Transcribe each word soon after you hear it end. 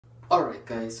Alright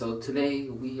guys, so today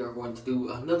we are going to do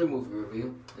another movie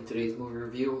review, and today's movie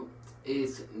review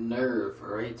is Nerve,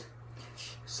 alright?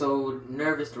 So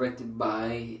Nerve is directed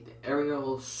by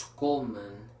Ariel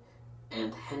Skolman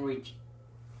and Henry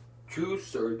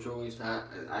Juice or Joyce,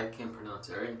 I can't pronounce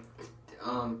it, right?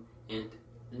 And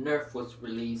Nerve was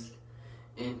released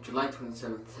in July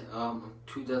 27th,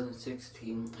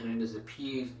 2016, and it is a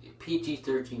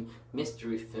PG-13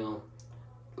 mystery film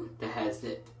that has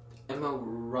Emma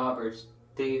Roberts,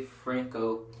 Dave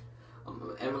Franco,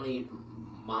 Emily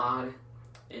Maud,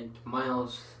 and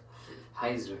Miles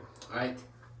Heiser. Alright?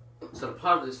 So the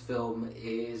plot of this film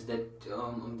is that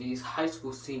these high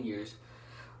school seniors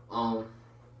go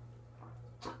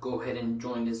ahead and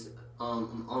join this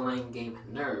online game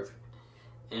Nerve,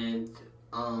 and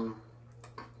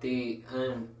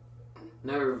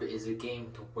Nerve is a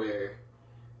game to where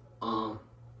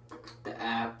the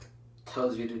app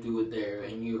tells you to do it there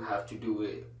and you have to do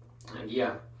it, and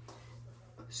yeah,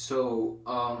 so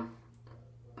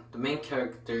the main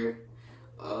character,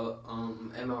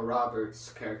 Emma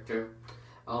Roberts' character,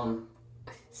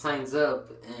 signs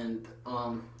up and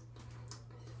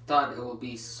thought it would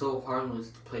be so harmless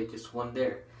to play just one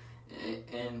there,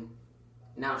 and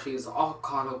now she is all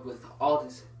caught up with all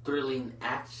this thrilling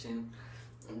action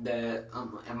that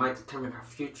it might determine her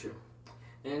future.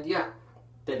 And yeah,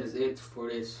 that is it for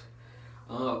this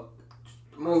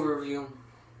movie review.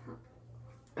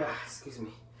 Excuse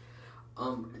me.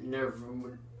 Nerve.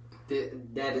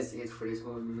 That is it for this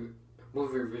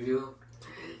movie review.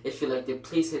 If you liked it,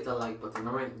 please hit the like button.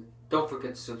 Alright, don't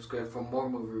forget to subscribe for more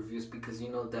movie reviews because you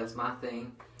know that's my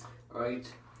thing. Alright,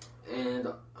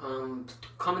 and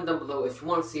comment down below if you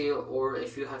want to see it or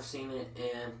if you have seen it,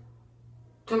 and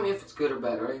tell me if it's good or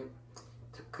bad. Right?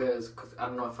 Because I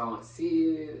don't know if I want to see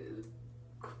it.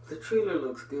 The trailer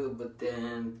looks good, but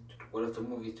then what if the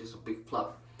movie is just a big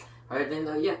flop? Alright, then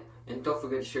yeah, and don't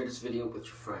forget to share this video with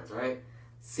your friends. Alright,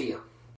 see ya.